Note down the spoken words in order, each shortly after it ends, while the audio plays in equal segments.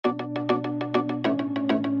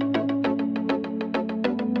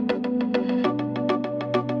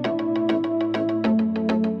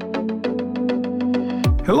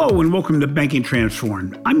Hello and welcome to Banking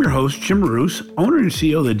Transformed. I'm your host, Jim Roos, owner and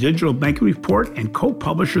CEO of the Digital Banking Report and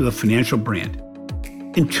co-publisher of the Financial Brand.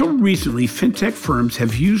 Until recently, fintech firms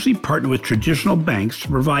have usually partnered with traditional banks to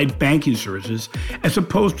provide banking services as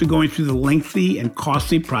opposed to going through the lengthy and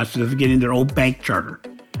costly process of getting their own bank charter.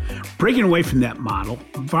 Breaking away from that model,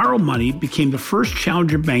 Varo Money became the first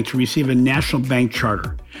challenger bank to receive a national bank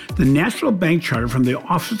charter. The national bank charter from the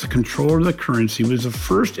Office of the Comptroller of the Currency was the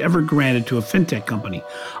first ever granted to a fintech company,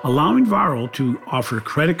 allowing Varo to offer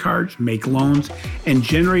credit cards, make loans, and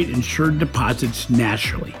generate insured deposits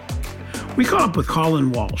nationally. We caught up with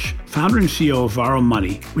Colin Walsh, founder and CEO of Varo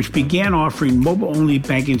Money, which began offering mobile-only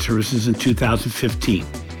banking services in 2015.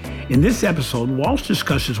 In this episode, Walsh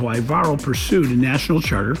discusses why Varo pursued a national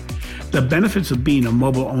charter, the benefits of being a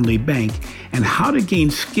mobile-only bank, and how to gain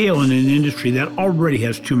scale in an industry that already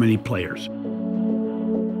has too many players.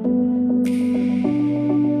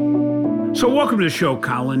 So welcome to the show,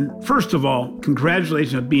 Colin. First of all,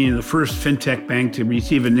 congratulations on being the first fintech bank to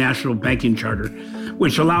receive a national banking charter,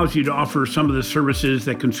 which allows you to offer some of the services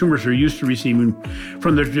that consumers are used to receiving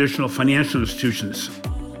from their traditional financial institutions.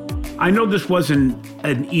 I know this wasn't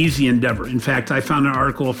an easy endeavor. In fact, I found an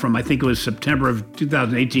article from, I think it was September of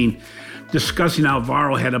 2018, discussing how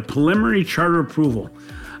Varo had a preliminary charter approval.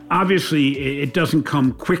 Obviously, it doesn't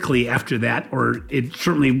come quickly after that, or it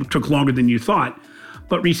certainly took longer than you thought.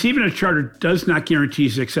 But receiving a charter does not guarantee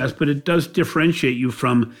success, but it does differentiate you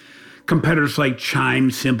from competitors like Chime,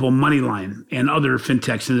 Simple, Moneyline, and other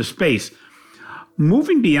fintechs in the space.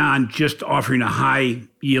 Moving beyond just offering a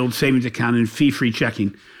high-yield savings account and fee-free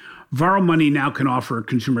checking, Varo Money now can offer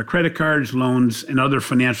consumer credit cards, loans, and other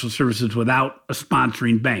financial services without a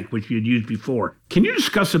sponsoring bank, which you'd used before. Can you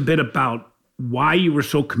discuss a bit about why you were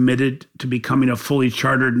so committed to becoming a fully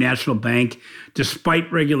chartered national bank, despite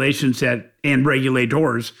regulations and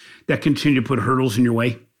regulators that continue to put hurdles in your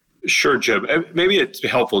way? Sure, Jim. Maybe it's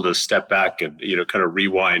helpful to step back and, kind of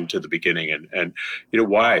rewind to the beginning and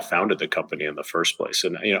why I founded the company in the first place.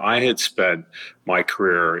 And, I had spent my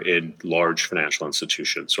career in large financial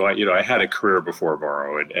institutions. So, I had a career before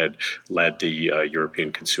Varo and led the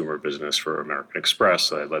European consumer business for American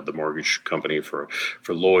Express. I led the mortgage company for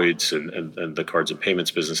Lloyd's and the cards and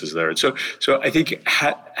payments businesses there. And so I think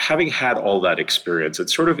having had all that experience,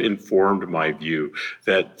 it sort of informed my view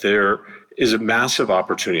that there is a massive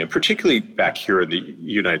opportunity, and particularly back here in the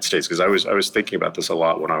United States, because I was thinking about this a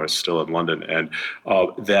lot when I was still in London, and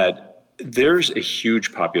that there's a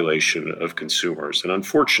huge population of consumers. And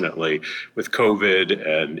unfortunately, with COVID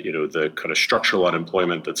and the kind of structural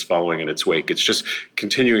unemployment that's following in its wake, it's just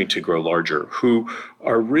continuing to grow larger, who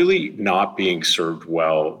are really not being served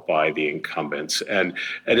well by the incumbents. And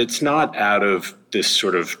it's not out of this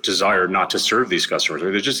sort of desire not to serve these customers.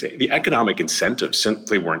 There's just the economic incentives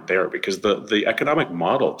simply weren't there because the economic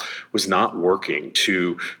model was not working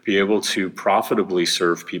to be able to profitably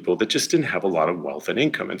serve people that just didn't have a lot of wealth and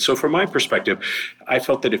income. And so from my perspective, I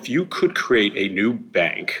felt that if you could create a new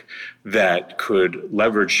bank that could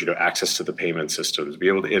leverage access to the payment systems, be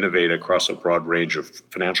able to innovate across a broad range of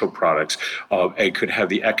financial products, and could have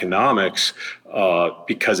the economics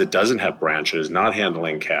because it doesn't have branches, not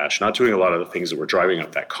handling cash, not doing a lot of the things that were driving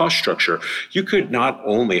up that cost structure, you could not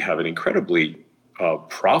only have an incredibly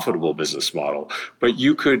profitable business model, but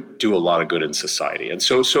you could do a lot of good in society. And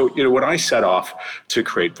so when I set off to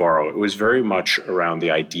create Varo, it was very much around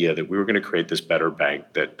the idea that we were going to create this better bank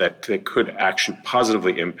that could actually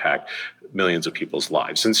positively impact millions of people's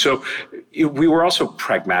lives. And so we were also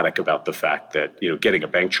pragmatic about the fact that, getting a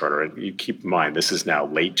bank charter, and you keep in mind, this is now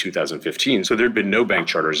late 2015. So there'd been no bank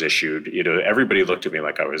charters issued. Everybody looked at me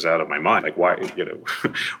like I was out of my mind. Like, why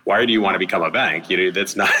do you want to become a bank?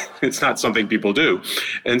 It's not something people do.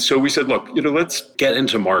 And so we said, look, let's get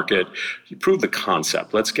into market, prove the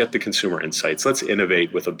concept. Let's get the consumer insights. Let's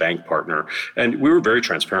innovate with a bank partner. And we were very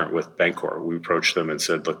transparent with Bancorp. We approached them and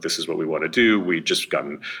said, look, this is what we want to do. We'd just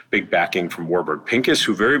gotten big backing from Warburg Pincus,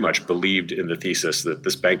 who very much believed in the thesis that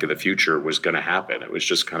this bank of the future was going to happen. It was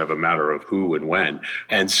just kind of a matter of who and when.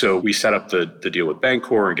 And so we set up the deal with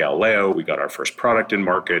Bancorp and Galileo. We got our first product in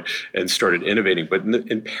market and started innovating. But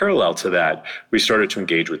in parallel to that, we started to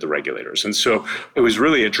engage with the regulators. And so it was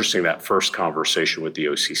really interesting. That first conversation with the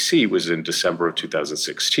OCC was in December of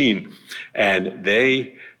 2016. And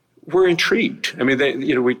they were intrigued. I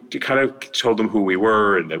mean, we kind of told them who we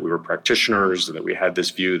were and that we were practitioners and that we had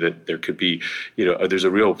this view that there could be, there's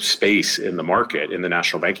a real space in the market, in the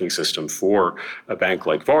national banking system for a bank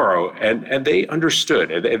like Varo. And they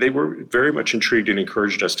understood. And they were very much intrigued and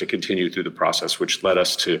encouraged us to continue through the process, which led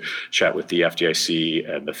us to chat with the FDIC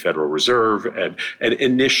and the Federal Reserve and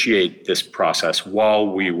initiate this process while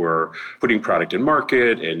we were putting product in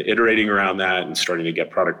market and iterating around that and starting to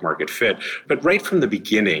get product market fit. But right from the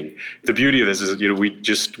beginning, the beauty of this is,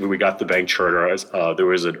 when we got the bank charter, there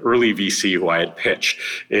was an early VC who I had pitched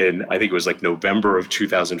in, I think it was like November of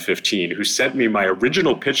 2015, who sent me my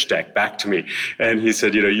original pitch deck back to me. And he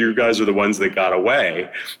said, you guys are the ones that got away.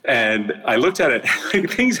 And I looked at it,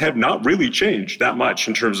 things have not really changed that much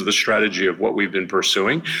in terms of the strategy of what we've been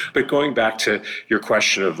pursuing. But going back to your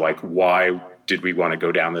question of like, why did we want to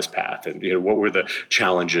go down this path, and what were the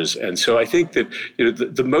challenges? And so I think that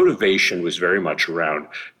the motivation was very much around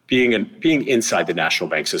being inside the national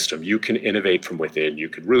bank system. You can innovate from within. You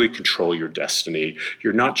can really control your destiny.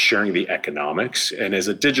 You're not sharing the economics. And as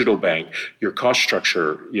a digital bank, your cost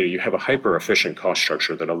structure, you have a hyper efficient cost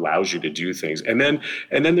structure that allows you to do things. And then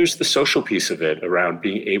there's the social piece of it around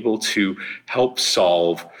being able to help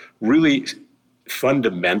solve really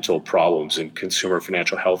fundamental problems in consumer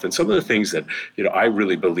financial health, and some of the things that I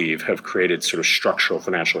really believe have created sort of structural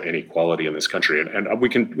financial inequality in this country. And we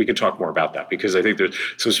can talk more about that, because I think there's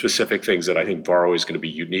some specific things that I think Varo is going to be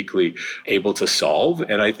uniquely able to solve.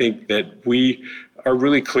 And I think that we are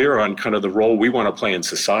really clear on kind of the role we want to play in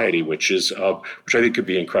society, which I think could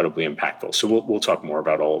be incredibly impactful. So we'll talk more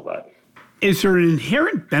about all of that. Is there an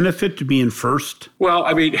inherent benefit to being first? Well,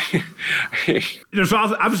 I mean, there's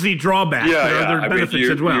obviously drawbacks. Yeah, there are other benefits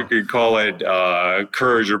as well. You could call it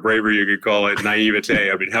courage or bravery. You could call it naivete.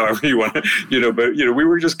 I mean, however you want to, but we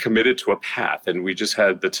were just committed to a path, and we just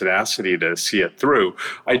had the tenacity to see it through.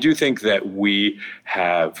 I do think that we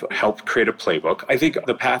have helped create a playbook. I think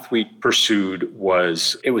the path we pursued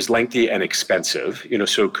was lengthy and expensive.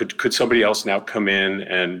 So could somebody else now come in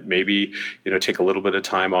and maybe take a little bit of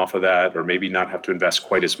time off of that, or maybe not have to invest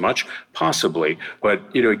quite as much? Possibly.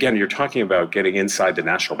 But, again, you're talking about getting inside the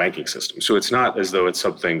national banking system. So it's not as though it's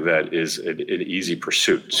something that is an easy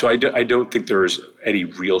pursuit. So I don't think there's any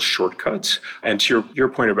real shortcuts. And to your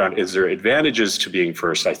point about, is there advantages to being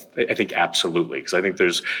first? I think absolutely. Because I think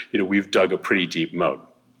there's, we've dug a pretty deep moat.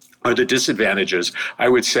 Are the disadvantages? I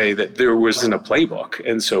would say that there wasn't a playbook.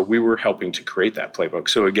 And so we were helping to create that playbook.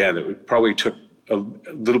 So again, it probably took a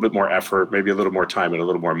little bit more effort, maybe a little more time and a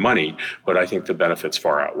little more money, but I think the benefits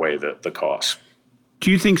far outweigh the costs.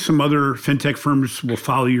 Do you think some other fintech firms will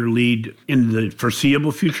follow your lead in the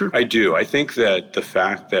foreseeable future? I do. I think that the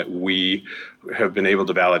fact that we have been able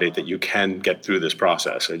to validate that you can get through this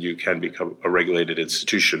process and you can become a regulated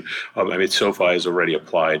institution. SoFi has already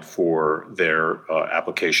applied for their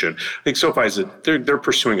application. I think SoFi they're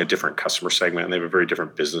pursuing a different customer segment, and they have a very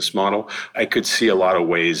different business model. I could see a lot of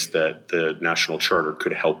ways that the national charter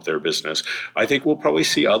could help their business. I think we'll probably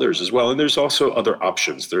see others as well. And there's also other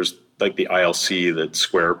options. There's like the ILC that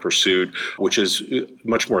Square pursued, which is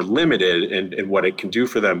much more limited in what it can do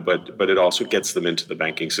for them, but it also gets them into the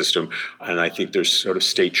banking system. And I think there's sort of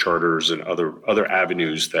state charters and other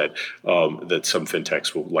avenues that some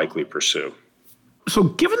fintechs will likely pursue. So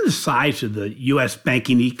given the size of the U.S.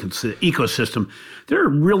 banking ecosystem, there are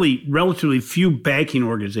really relatively few banking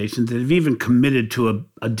organizations that have even committed to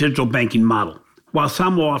a digital banking model. While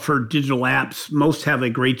some will offer digital apps, most have a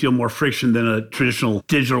great deal more friction than a traditional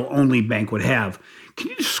digital-only bank would have. Can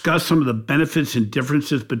you discuss some of the benefits and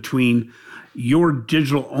differences between your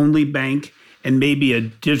digital-only bank and maybe a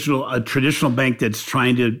traditional bank that's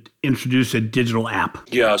trying to introduce a digital app?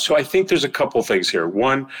 Yeah, so I think there's a couple things here.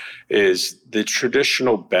 One is the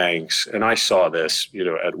traditional banks, and I saw this,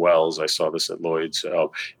 at Wells, I saw this at Lloyd's,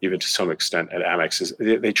 even to some extent at Amex, is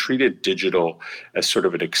they treated digital as sort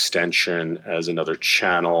of an extension, as another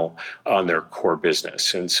channel on their core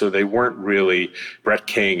business. And so they weren't really, Brett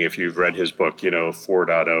King, if you've read his book,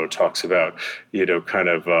 4.0, talks about, kind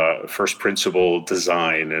of first principle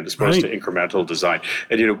design and as opposed to incremental design.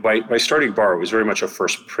 And, by starting Varo, it was very much a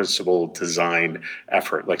first principle design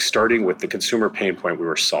effort, like starting with the consumer pain point we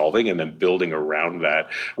were solving and then building around that,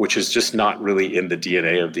 which is just not really in the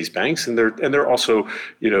DNA of these banks. And they're also,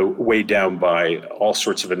 weighed down by all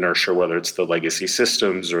sorts of inertia, whether it's the legacy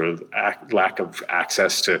systems or lack of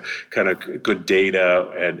access to kind of good data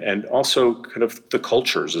and also kind of the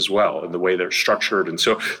cultures as well and the way they're structured. And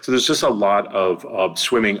so there's just a lot of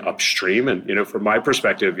swimming upstream. And, from my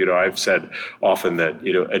perspective, I've said often that,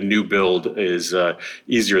 a new build is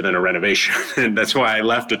easier easier than a renovation. And that's why I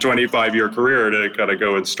left a 25-year career to kind of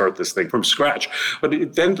go and start this thing from scratch.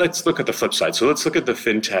 But then let's look at the flip side. So let's look at the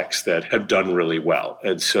fintechs that have done really well.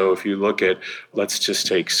 And so if you look at, let's just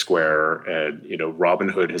take Square, and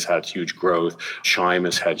Robinhood has had huge growth, Chime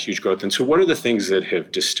has had huge growth. And so what are the things that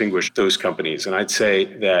have distinguished those companies? And I'd say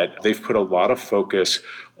that they've put a lot of focus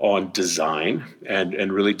on design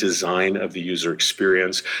and really design of the user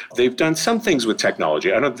experience. They've done some things with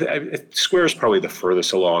technology. Square is probably the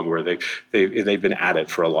furthest along, where they've been at it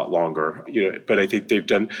for a lot longer. But I think they've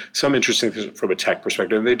done some interesting things from a tech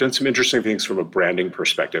perspective, and they've done some interesting things from a branding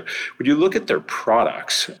perspective. When you look at their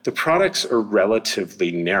products, the products are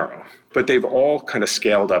relatively narrow, but they've all kind of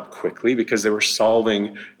scaled up quickly because they were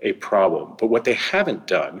solving a problem. But what they haven't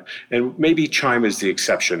done, and maybe Chime is the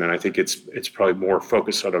exception, and I think it's probably more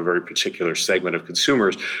focused on a very particular segment of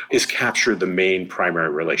consumers, is capture the main primary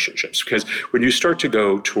relationships. Because when you start to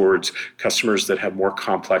go towards customers that have more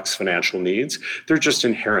complex financial needs, there are just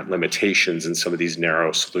inherent limitations in some of these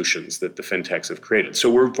narrow solutions that the fintechs have created. So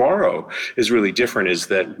where Varo is really different is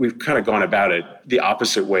that we've kind of gone about it the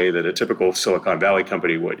opposite way that a typical Silicon Valley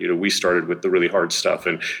company would. We started with the really hard stuff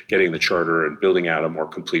and getting the charter and building out a more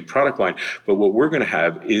complete product line. But what we're going to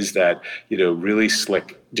have is that, really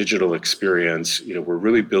slick digital experience. We're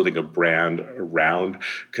really building a brand around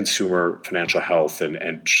consumer financial health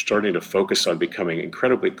and starting to focus on becoming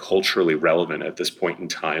incredibly culturally relevant at this point in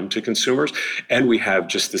time to consumers. And we have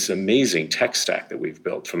just this amazing tech stack that we've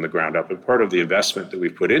built from the ground up. And part of the investment that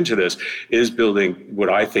we've put into this is building what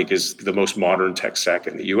I think is the most modern tech stack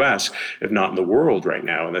in the US, if not in the world right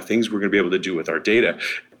now, and the things we're going to be able to do with our data,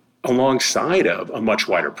 alongside of a much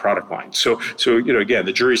wider product line. So again,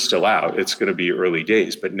 the jury's still out. It's going to be early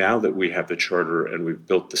days. But now that we have the charter and we've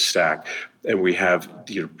built the stack and we have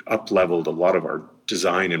up-leveled a lot of our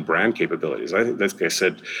design and brand capabilities, I think that's, like I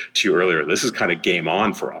said to you earlier, this is kind of game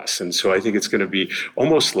on for us. And so I think it's going to be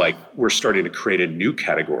almost like we're starting to create a new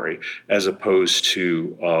category as opposed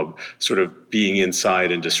to sort of being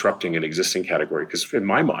inside and disrupting an existing category. Because in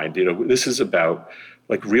my mind, this is about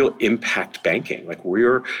like real impact banking. Like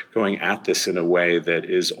we're going at this in a way that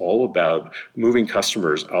is all about moving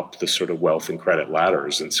customers up the sort of wealth and credit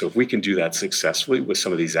ladders. And so if we can do that successfully with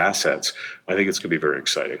some of these assets, I think it's going to be very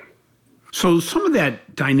exciting. So some of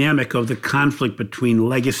that dynamic of the conflict between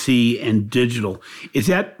legacy and digital, is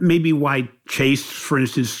that maybe why Chase, for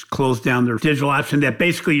instance, closed down their digital option, that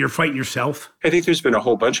basically you're fighting yourself? I think there's been a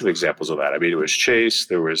whole bunch of examples of that. I mean, it was Chase,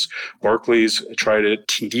 there was Barclays tried it,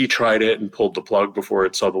 TD tried it and pulled the plug before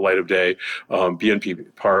it saw the light of day.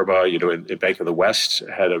 BNP Paribas, in Bank of the West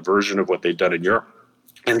had a version of what they'd done in Europe.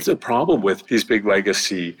 And it's a problem with these big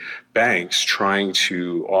legacy banks trying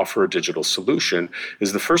to offer a digital solution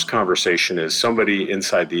is the first conversation is somebody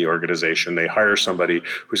inside the organization, they hire somebody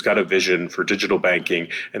who's got a vision for digital banking,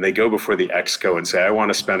 and they go before the exco and say, I want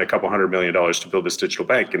to spend $200 million to build this digital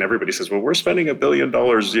bank. And everybody says, well, we're spending $1 billion,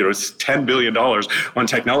 it's $10 billion on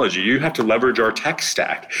technology. You have to leverage our tech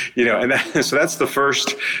stack, and so that's the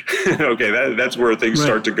first, okay, that's where things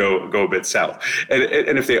start to go a bit south.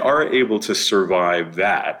 And if they are able to survive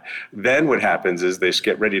that, then what happens is they just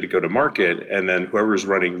get ready to go to market, and then whoever's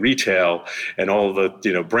running retail and all the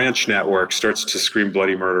branch network starts to scream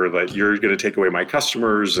bloody murder that you're going to take away my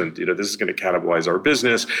customers, and this is going to cannibalize our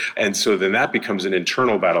business. And so then that becomes an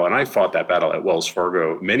internal battle. And I fought that battle at Wells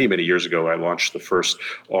Fargo many, many years ago. I launched the first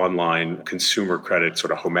online consumer credit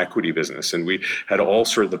sort of home equity business, and we had all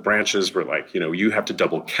sort of the branches were like, you have to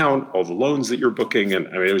double count all the loans that you're booking, and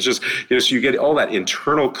I mean it was just so you get all that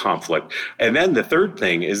internal conflict. And then the third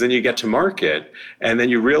thing is then you get to market, and then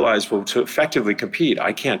you realize, well, to effectively compete,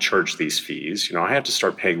 I can't charge these fees. I have to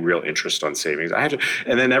start paying real interest on savings. I have to,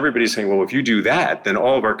 and then everybody's saying, well, if you do that, then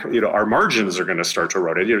all of our, our margins are going to start to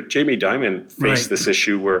erode. Jamie Dimon faced this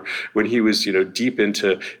issue where when he was, deep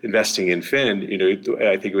into investing in Fin,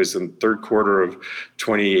 I think it was in the third quarter of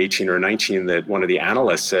 2018 or 19 that one of the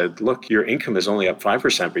analysts said, look, your income is only up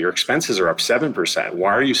 5%, but your expenses are up 7%.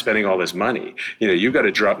 Why are you spending all this money? You've got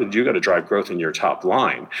to drive growth in your top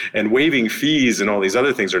line, and waiving fees and all these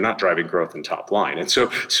other things are not driving growth in top line. And so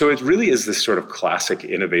it really is this sort of classic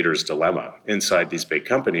innovator's dilemma inside these big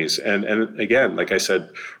companies. And again, like I said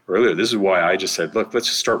earlier, this is why I just said, look, let's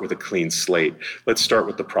just start with a clean slate. Let's start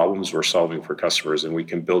with the problems we're solving for customers, and we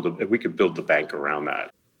can build the bank around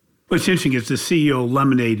that. What's interesting is the CEO of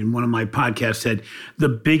Lemonade in one of my podcasts said the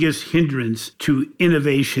biggest hindrance to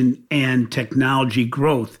innovation and technology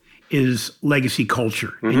growth is legacy culture.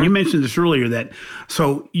 Mm-hmm. And you mentioned this earlier that,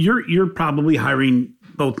 so you're probably hiring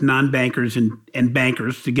both non-bankers and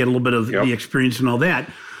bankers to get a little bit of the experience and all that.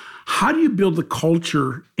 How do you build the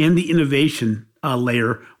culture and the innovation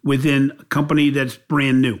layer within a company that's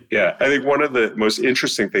brand new? Yeah, I think one of the most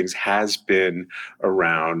interesting things has been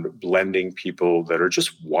around blending people that are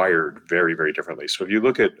just wired very, very differently. So if you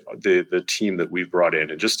look at the team that we've brought in,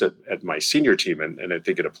 and just at my senior team, and I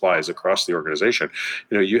think it applies across the organization,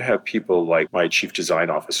 you have people like my chief design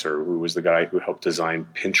officer, who was the guy who helped design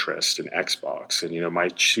Pinterest and Xbox, and my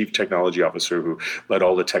chief technology officer who led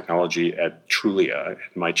all the technology at Trulia, and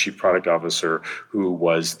my chief product officer who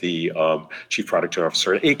was the chief product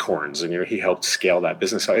officer at Acorns, and he helped scale that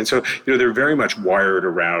business out. And so they're very much wired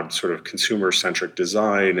around sort of consumer-centric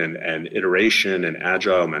design and iteration and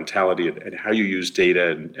agile mentality and how you use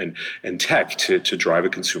data and tech to drive a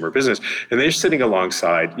consumer business. And they're sitting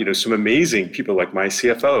alongside some amazing people like my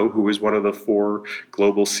CFO, who was one of the 4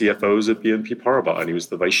 global CFOs at BNP Paribas, and he was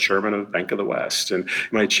the vice chairman of Bank of the West, and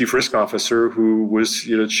my chief risk officer, who was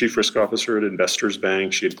chief risk officer at Investors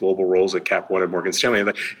Bank. She had global roles at Cap One and Morgan Stanley.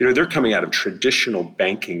 And they're coming out of traditional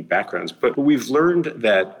banking backgrounds, but we've learned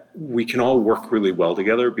that we can all work really well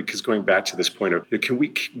together, because going back to this point of, can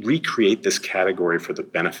we recreate this category for the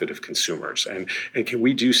benefit of consumers? And can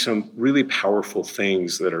we do some really powerful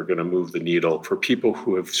things that are going to move the needle for people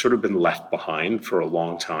who have sort of been left behind for a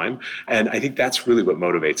long time? And I think that's really what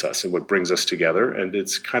motivates us and what brings us together. And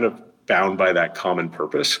it's kind of bound by that common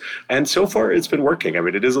purpose. And so far, it's been working. I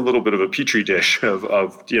mean, it is a little bit of a petri dish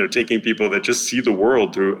of taking people that just see the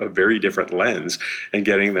world through a very different lens and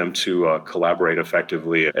getting them to collaborate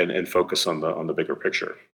effectively and focus on the bigger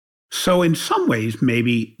picture. So in some ways,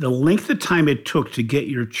 maybe the length of time it took to get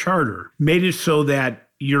your charter made it so that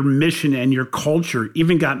your mission and your culture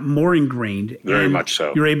even got more ingrained. Very much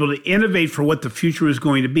so. You're able to innovate for what the future is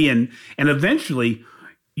going to be. And eventually,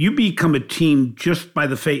 you become a team just by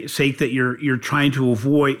the sake that you're trying to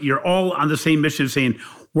avoid. You're all on the same mission, saying,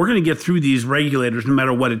 we're going to get through these regulators no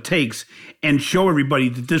matter what it takes, and show everybody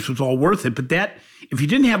that this was all worth it. But that, if you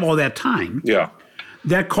didn't have all that time,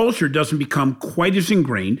 that culture doesn't become quite as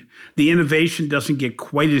ingrained. The innovation doesn't get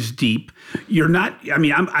quite as deep.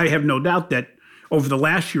 I have no doubt that over the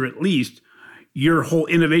last year at least, your whole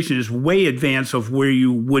innovation is way advanced of where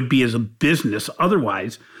you would be as a business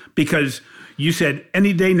otherwise, because you said,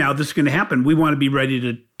 any day now, this is going to happen. We want to be ready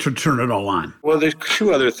to turn it all on. Well, there's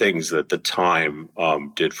 2 other things that the time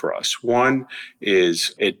did for us. One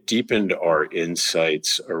is it deepened our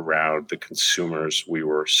insights around the consumers we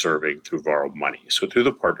were serving through Varo Money. So through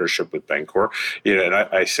the partnership with Bancorp, and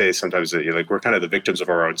I say sometimes that we're kind of the victims of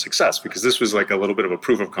our own success, because this was like a little bit of a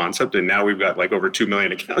proof of concept, and now we've got like over 2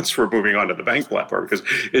 million accounts we're moving on to the bank platform, because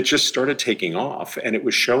it just started taking off, and it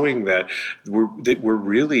was showing that we're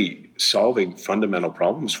really solving fundamental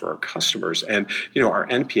problems for our customers. And our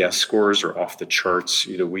NPS scores are off the charts.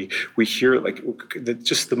 We hear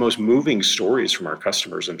just the most moving stories from our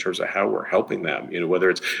customers in terms of how we're helping them. Whether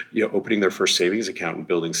it's opening their first savings account and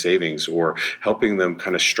building savings, or helping them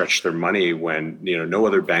kind of stretch their money when no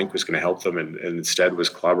other bank was going to help them, and instead was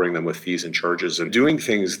clobbering them with fees and charges, and doing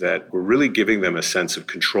things that were really giving them a sense of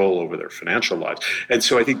control over their financial lives. And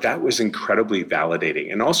so I think that was incredibly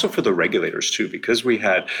validating, and also for the regulators too, because we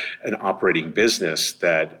had an operating business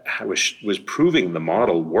that was proving the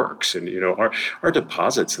model works. And our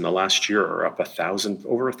deposits in the last year are up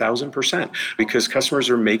over 1,000%, because customers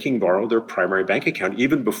are making Varo their primary bank account.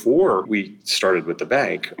 Even before we started with the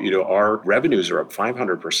bank, our revenues are up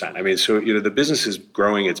 500%. I mean, so the business is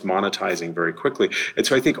growing, it's monetizing very quickly. And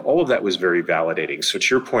so I think all of that was very validating. So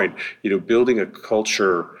to your point, building a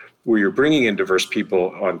culture where you're bringing in diverse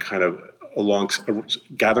people on kind of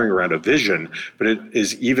gathering around a vision, but it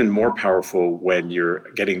is even more powerful when you're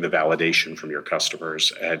getting the validation from your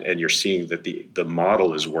customers and you're seeing that the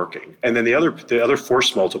model is working. And then the other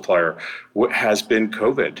force multiplier has been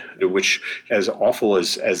COVID, which, as awful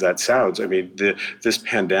as that sounds, I mean, this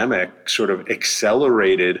pandemic sort of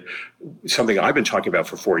accelerated something I've been talking about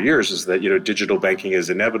for 4 years, is that digital banking is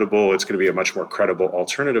inevitable. It's going to be a much more credible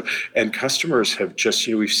alternative. And customers have just,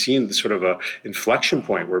 we've seen sort of a inflection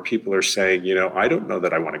point where people are saying, I don't know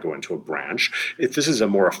that I want to go into a branch. If this is a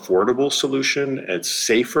more affordable solution, it's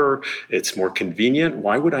safer, it's more convenient,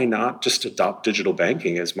 why would I not just adopt digital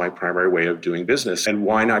banking as my primary way of doing business? And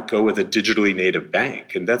why not go with a digitally native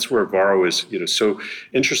bank? And that's where Varo is, so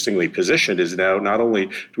interestingly positioned, is now not only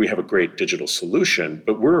do we have a great digital solution,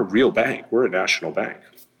 but we're a real bank. We're a national bank.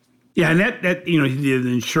 Yeah, and that the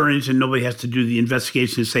insurance, and nobody has to do the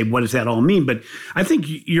investigation and say, what does that all mean? But I think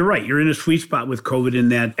you're right. You're in a sweet spot with COVID in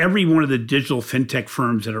that every one of the digital fintech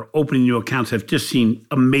firms that are opening new accounts have just seen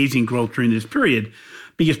amazing growth during this period,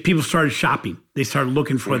 because people started shopping. They started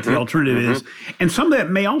looking for what the alternative is. And some of that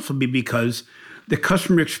may also be because the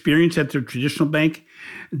customer experience at their traditional bank,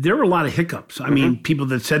 there were a lot of hiccups. I mean, people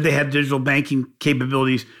that said they had digital banking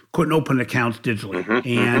capabilities couldn't open accounts digitally.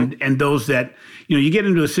 And those that, you get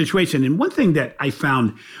into a situation. And one thing that I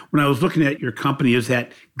found when I was looking at your company is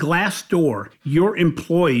that Glassdoor, your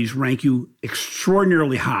employees rank you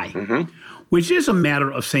extraordinarily high. Which is a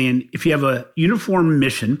matter of saying, if you have a uniform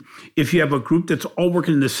mission, if you have a group that's all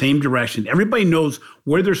working in the same direction, everybody knows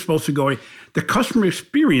where they're supposed to go, the customer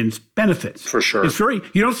experience benefits. For sure.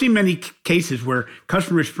 You don't see many cases where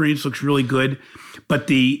customer experience looks really good, but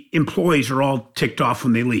the employees are all ticked off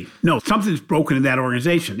when they leave. No, something's broken in that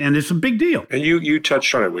organization, and it's a big deal. And you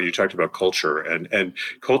touched on it when you talked about culture, and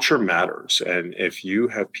culture matters. And if you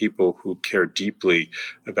have people who care deeply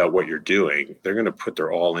about what you're doing, they're going to put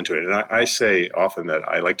their all into it. And I say often that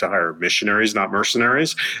I like to hire missionaries, not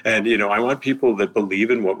mercenaries. And, I want people that believe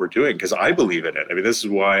in what we're doing because I believe in it. I mean, this is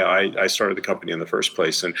why I started the company in the first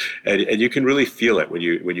place. And you can really feel it when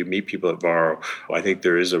you meet people at Varo. I think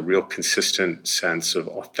there is a real consistent sense of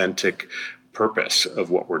authentic purpose of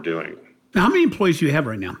what we're doing. Now, how many employees do you have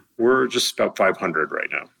right now? We're just about 500 right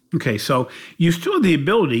now. Okay, so you still have the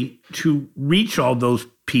ability to reach all those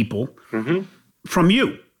people from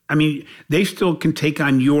you. I mean, they still can take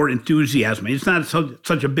on your enthusiasm. It's not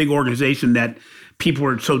such a big organization that people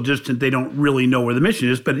are so distant they don't really know where the mission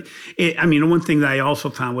is. But one thing that I also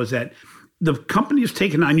found was that the company has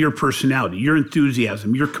taken on your personality, your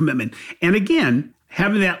enthusiasm, your commitment. And again,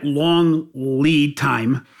 having that long lead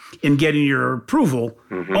time in getting your approval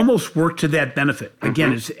almost worked to that benefit.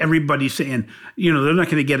 Again, it's everybody saying, they're not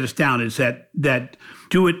going to get us down. It's that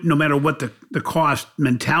do it no matter what the cost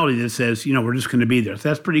mentality that says, we're just going to be there. So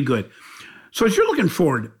that's pretty good. So as you're looking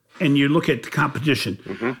forward and you look at the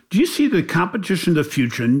competition, do you see the competition of the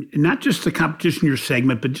future, and not just the competition in your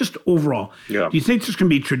segment, but just overall? Yeah. Do you think there's going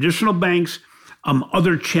to be traditional banks,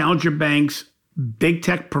 other challenger banks, big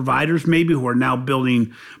tech providers maybe who are now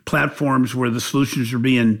building platforms where the solutions are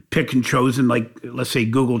being picked and chosen, like let's say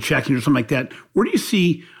Google checking or something like that? Where do you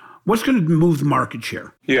see what's going to move the market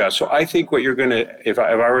share? Yeah, so I think what you're going to, if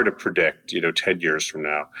I were to predict, 10 years from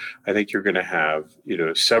now, I think you're going to have,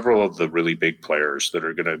 several of the really big players that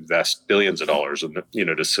are going to invest billions of dollars in,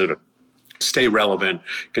 to sort of stay relevant,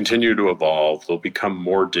 continue to evolve. They'll become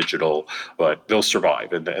more digital, but they'll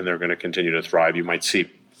survive and they're going to continue to thrive. You might see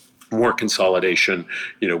more consolidation,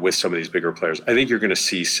 with some of these bigger players. I think you're going to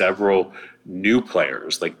see several new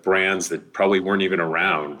players, like brands that probably weren't even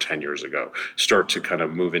around 10 years ago, start to kind of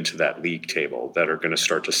move into that league table that are going to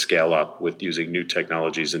start to scale up with using new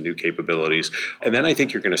technologies and new capabilities. And then I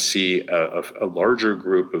think you're going to see a larger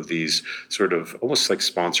group of these sort of almost like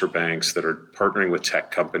sponsor banks that are partnering with tech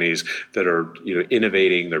companies that are,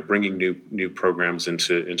 innovating. They're bringing new programs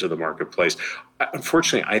into the marketplace.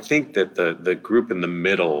 Unfortunately, I think that the group in the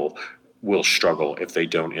middle will struggle if they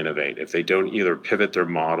don't innovate, if they don't either pivot their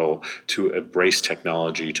model to embrace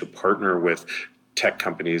technology, to partner with tech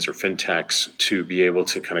companies or fintechs to be able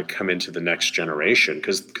to kind of come into the next generation,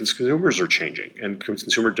 because consumers are changing and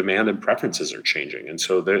consumer demand and preferences are changing. And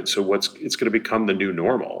so it's going to become the new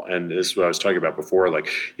normal. And this is what I was talking about before, like,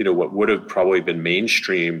 what would have probably been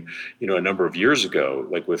mainstream, a number of years ago,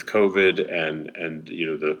 like with COVID and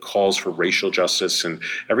the calls for racial justice and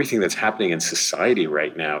everything that's happening in society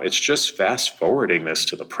right now. It's just fast forwarding this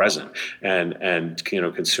to the present. And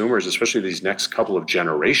consumers, especially these next couple of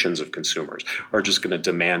generations of consumers, are just going to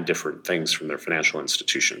demand different things from their financial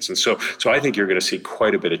institutions. And so I think you're going to see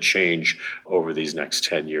quite a bit of change over these next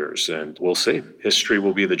 10 years. And we'll see. History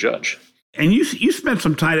will be the judge. And you spent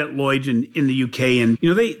some time at Lloyd's in the UK, and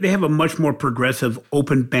they have a much more progressive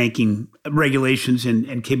open banking regulations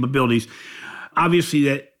and capabilities. Obviously,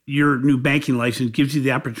 that your new banking license gives you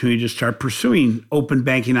the opportunity to start pursuing open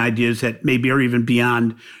banking ideas that maybe are even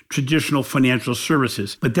beyond traditional financial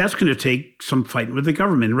services. But that's going to take some fighting with the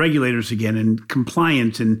government, regulators again, and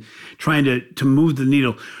compliance and trying to move the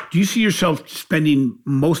needle. Do you see yourself spending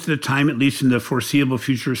most of the time, at least in the foreseeable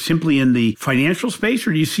future, simply in the financial space?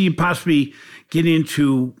 Or do you see you possibly getting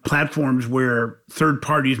into platforms where third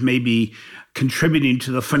parties may be contributing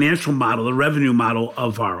to the financial model, the revenue model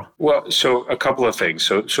of Varo? Well, so a couple of things.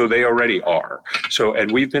 So they already are.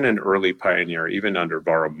 And we've been an early pioneer, even under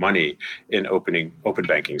Varo Money, in open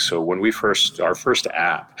banking. So when our first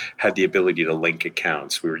app had the ability to link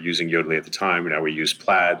accounts. We were using Yodlee at the time. Now we use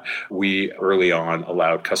Plaid. We early on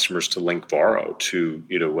allowed customers to link Varo to,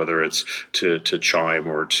 whether it's to Chime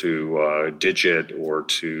or to Digit or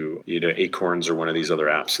to, Acorn Coins or one of these other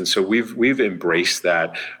apps. And so we've embraced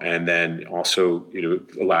that, and then also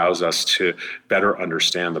allows us to better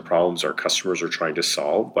understand the problems our customers are trying to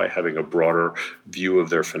solve by having a broader view of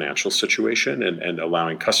their financial situation and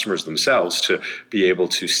allowing customers themselves to be able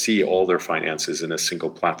to see all their finances in a single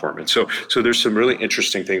platform. And so there's some really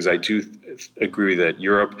interesting things. I do agree that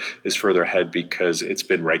Europe is further ahead because it's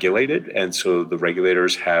been regulated, and so the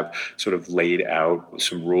regulators have sort of laid out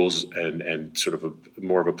some rules and sort of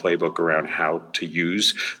more of a playbook around how to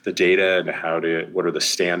use the data and what are the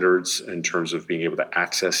standards in terms of being able to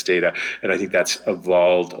access data. And I think that's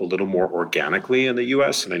evolved a little more organically in the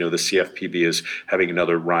US. And I know the CFPB is having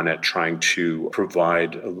another run at trying to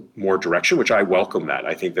provide more direction, which I welcome that.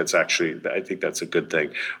 I think that's a good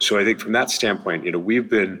thing. So I think from that standpoint, we've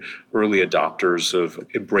been early adopters of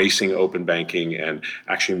embracing open banking and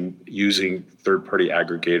actually using third-party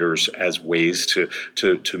aggregators as ways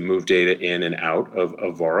to move data in and out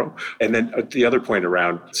of Varo. And then the other point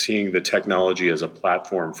around seeing the technology as a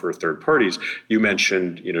platform for third parties, you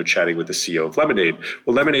mentioned, chatting with the CEO of Lemonade.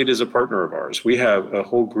 Well, Lemonade is a partner of ours. We have a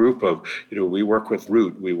whole group of, we work with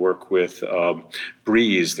Root, we work with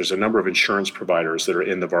Breeze. There's a number of insurance providers that are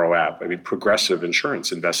in the Varo app. I mean, Progressive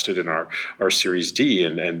Insurance invested in our Series D,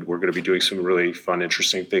 and we're going to be doing some really fun,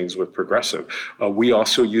 interesting things with Progressive. We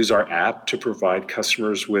also use our app to provide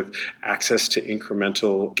customers with access to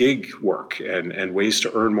incremental gig work and ways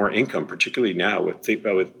to earn more income, particularly now with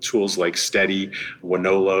tools like Steady,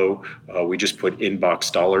 Wanolo. We just put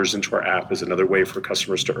Inbox Dollars into our app as another way for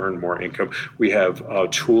customers to earn more income. We have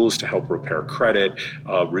tools to help repair credit,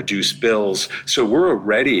 reduce bills. So we're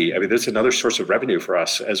already, that's another source of revenue for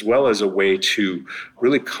us, as well as a way to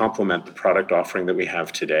really complement the product offering that we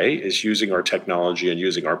have today, is using our technology and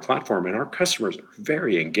using our platform, and our customers are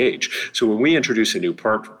very engaged. So when we introduce a new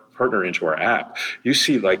partner into our app, you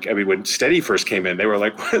see, when Steady first came in, they were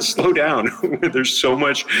like, slow down. There's so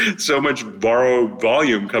much Varo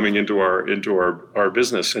volume coming into our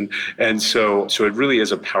business. And so it really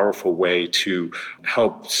is a powerful way to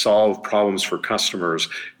help solve problems for customers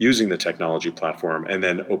using the technology platform. And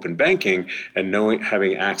then open banking and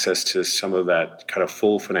having access to some of that kind of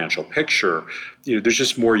full financial picture, there's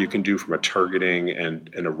just more you can do from a targeting and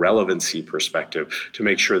a relevancy perspective to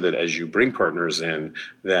make sure that as you bring partners in,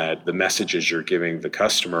 that the messages you're giving the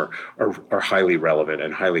customer are highly relevant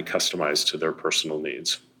and highly customized to their personal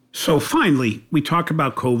needs. So finally, we talk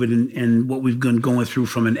about COVID and what we've been going through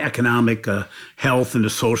from an economic, health, and a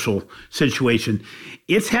social situation.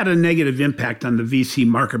 It's had a negative impact on the VC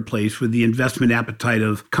marketplace with the investment appetite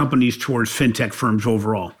of companies towards fintech firms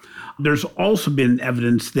overall. There's also been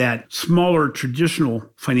evidence that smaller traditional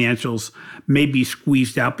financials may be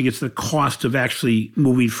squeezed out because of the cost of actually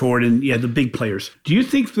moving forward and the big players. Do you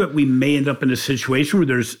think that we may end up in a situation where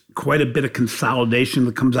there's quite a bit of consolidation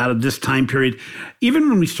that comes out of this time period? Even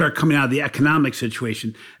when we start coming out of the economic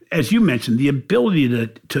situation, as you mentioned, the ability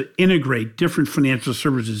to integrate different financial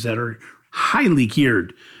services that are highly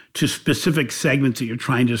geared to specific segments that you're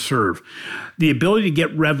trying to serve, the ability to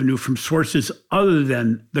get revenue from sources other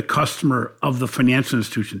than the customer of the financial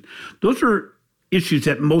institution. Those are issues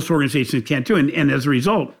that most organizations can't do. And as a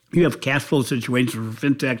result, you have cash flow situations for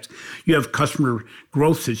fintechs, you have customer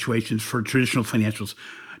growth situations for traditional financials.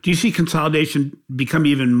 Do you see consolidation become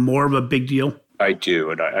even more of a big deal? I do,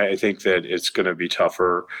 and I think that it's going to be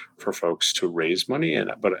tougher for folks to raise money,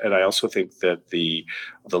 and I also think that the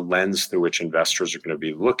lens through which investors are going to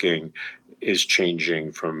be looking is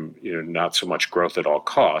changing from not so much growth at all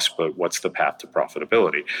costs, but what's the path to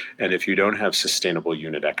profitability. And if you don't have sustainable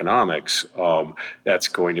unit economics, that's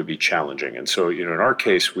going to be challenging. And so in our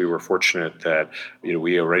case, we were fortunate that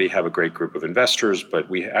we already have a great group of investors, but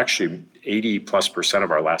we actually 80+%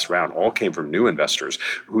 of our last round all came from new investors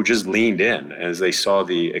who just leaned in as they saw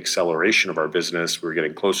the acceleration of our business. We were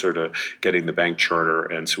getting closer to getting the bank charter.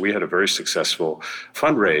 And so we had a very successful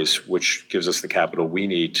fundraise, which gives us the capital we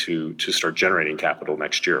need to start generating capital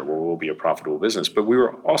next year, where we'll be a profitable business. But we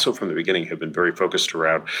were also from the beginning have been very focused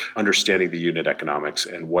around understanding the unit economics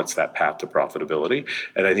and what's that path to profitability.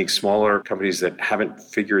 And I think smaller companies that haven't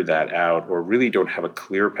figured that out or really don't have a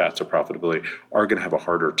clear path to profitability are going to have a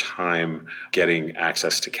harder time getting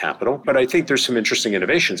access to capital. But I think there's some interesting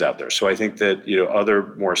innovations out there. So I think that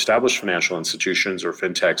other more established financial institutions or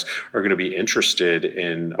fintechs are going to be interested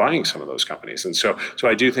in buying some of those companies. And so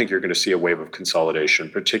I do think you're going to see a wave of consolidation,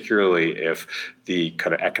 particularly if the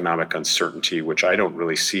kind of economic uncertainty, which I don't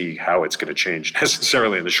really see how it's going to change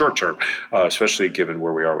necessarily in the short term, especially given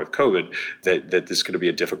where we are with COVID, that this is going to be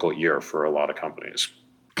a difficult year for a lot of companies.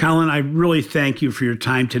 Colin, I really thank you for your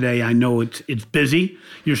time today. I know it's busy.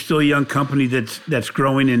 You're still a young company that's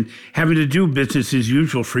growing and having to do business as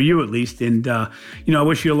usual for you, at least. And I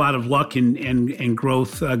wish you a lot of luck and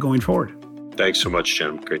growth going forward. Thanks so much,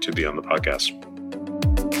 Jim. Great to be on the podcast.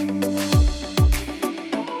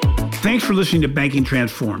 Thanks for listening to Banking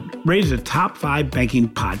Transformed, rated a top 5 banking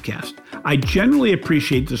podcast. I genuinely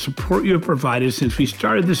appreciate the support you have provided since we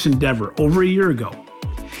started this endeavor over a year ago.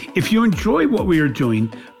 If you enjoy what we are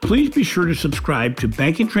doing, please be sure to subscribe to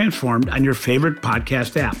Banking Transformed on your favorite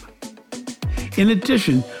podcast app. In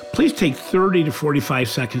addition, please take 30 to 45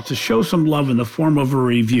 seconds to show some love in the form of a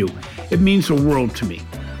review. It means the world to me.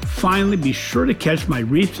 Finally, be sure to catch my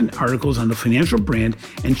recent articles on the financial brand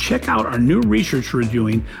and check out our new research we're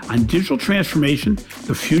doing on digital transformation,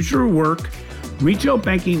 the future of work, retail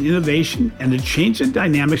banking innovation, and the changing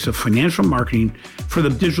dynamics of financial marketing for the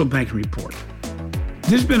Digital Banking Report.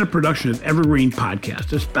 This has been a production of Evergreen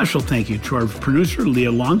Podcast. A special thank you to our producer,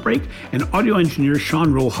 Leah Longbrake, and audio engineer,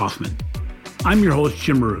 Sean Roll Hoffman. I'm your host,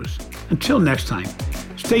 Jim Marous. Until next time,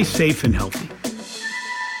 stay safe and healthy.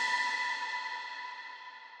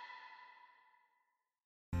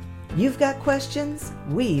 You've got questions,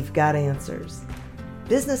 we've got answers.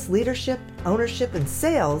 Business leadership, ownership, and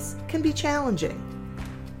sales can be challenging.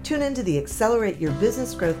 Tune into the Accelerate Your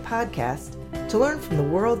Business Growth podcast to learn from the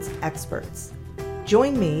world's experts.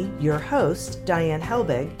 Join me, your host, Diane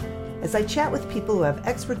Helbig, as I chat with people who have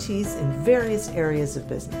expertise in various areas of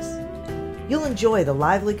business. You'll enjoy the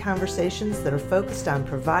lively conversations that are focused on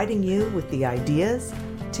providing you with the ideas,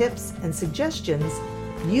 tips, and suggestions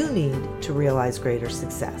you need to realize greater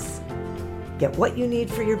success. Get what you need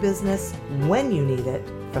for your business when you need it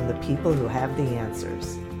from the people who have the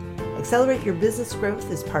answers. Accelerate Your Business Growth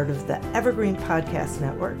is part of the Evergreen Podcast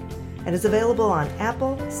Network and is available on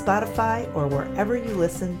Apple, Spotify, or wherever you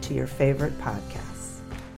listen to your favorite podcast.